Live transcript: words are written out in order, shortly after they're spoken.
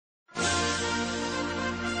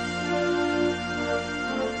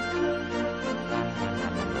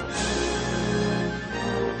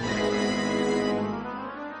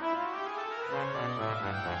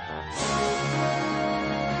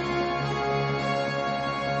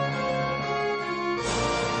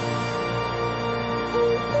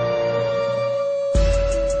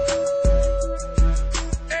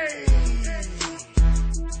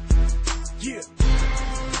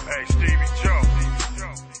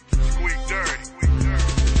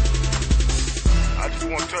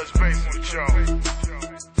y'all.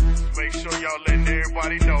 Make sure y'all letting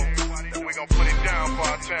everybody know that we gon' put it down for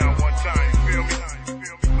our town one time, you feel me?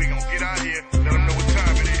 We gon' get out here, let them know what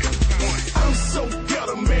time it is. I'm so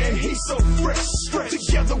gutter, man, he's so fresh.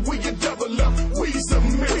 Together we can double up, we's a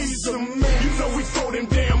man. You know we throw them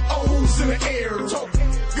damn O's in the air.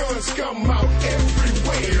 Guns come out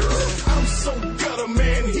everywhere. I'm so gutter,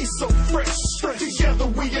 man, he's so fresh. Together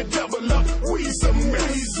we can double up, we's a man.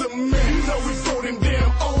 You know we throw them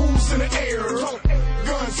damn O's in the air.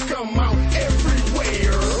 Guns come out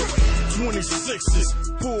everywhere.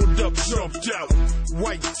 26s, pulled up, jumped out.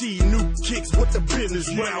 White tee, new kicks, what the business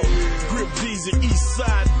route? Grip Deezee, east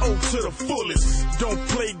side, O to the fullest. Don't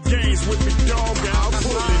play games with me, dog, I'll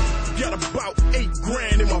pull it. Got about 8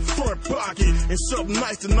 grand in my front pocket, and something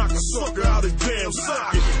nice to knock a sucker out his damn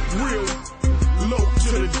socket. Real low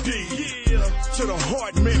to the D, to the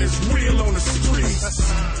heart, man, it's real on the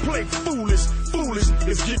streets. Play foolish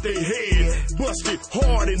is get their head busted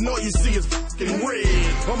hard and all you see is fucking red.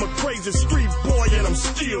 I'm a crazy street boy and I'm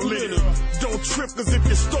still in it. Don't trip, cause if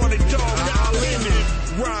you started, dog, I'll end it.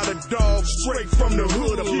 Ride a dog straight from the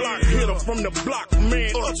hood, a block hitter from the block,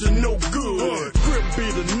 man, up to no good. Grip be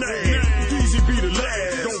the name, Deezee be the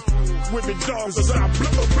last. Don't with me, dogs, cause I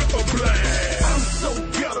blast. I'm so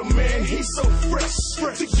gutter, man, he's so fresh.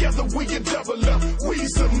 Together we can double up,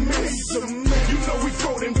 we's a man. You know we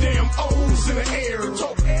throw them damn O's in the air.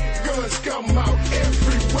 Guns come out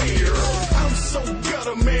everywhere. I'm so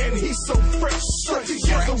gutter, man, he's so fresh.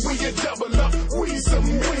 Together we can double up, we's a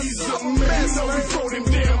man. You know we throw them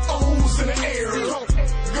damn O's in the air.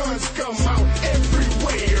 Guns come out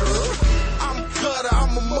everywhere. I'm gutter,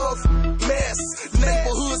 I'm a motherfucking mess.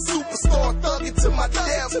 Neighborhood superstar, thugging to my death.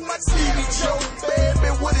 Stevie Joe, baby,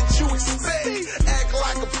 what did you expect? Act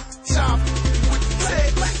like a chop with the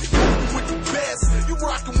tech, with the best. You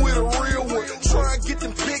rockin' with a real one. Try and get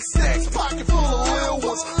them big stacks, pocket full of little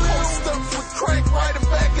ones. Post up with crank right in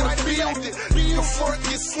back in the building. The front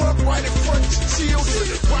get slumped right in front of your children.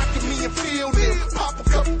 Rockin' me and feel them, pop a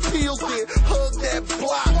couple pills then. Hug that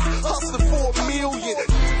block, hustling for $1 million.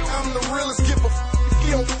 I'm the realest, give a if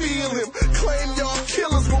you don't feel him. Claim y'all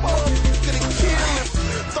killers, but gonna kill him.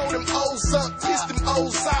 Throw them O's up, piss them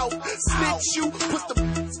O's out. Snitch you, put the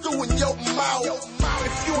through in your mouth.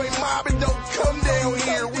 If you ain't mobbing, don't come down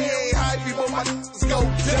here. We ain't hypey, but my go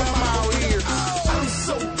dumb out here. I'm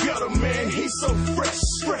so gutter, man, he's so fresh.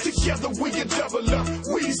 Together we can double up,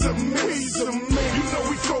 we's a man. You know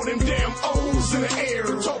we throw them damn O's in the air.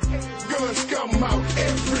 Guns come out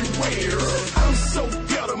everywhere. I'm so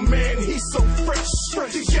gutter, man, he's so fresh.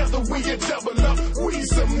 Together we can double up,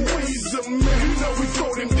 we's a man. You know we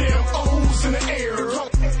throw them damn O's in the air.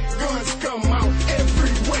 Guns come out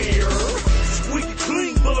everywhere. Squeak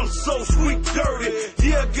clean, but I'm so squeak dirty.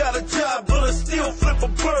 Yeah, I got a job, but I still flip a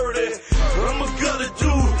birdie. I'm a gutter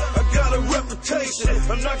dude, I got a reputation.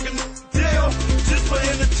 I'm knocking down just for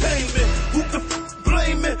entertainment. Who can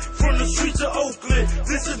blame me? From the streets of Oakland,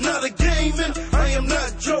 this is not a gaming. I am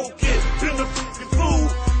not joking. Been a fucking fool,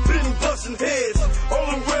 been busting heads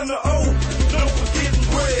all around the O. No forgetting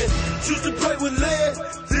bread. Choose to play with lead.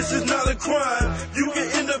 This is not a crime. You can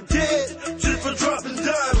end up dead just for dropping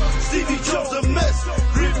dimes. Stevie chose a mess,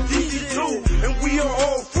 Grip Deezee too, and we are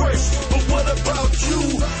all fresh. But what about you?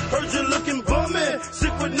 Heard you looking bummy,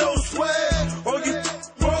 sick with no swag. Or you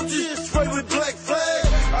roaches, straight with black flag.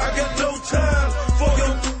 I got no time for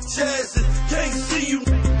your chassis. Can't see you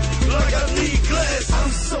like I need glasses. I'm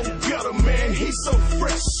so gutter, man, he's so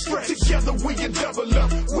fresh. Together we can double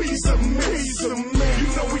up, we's a man.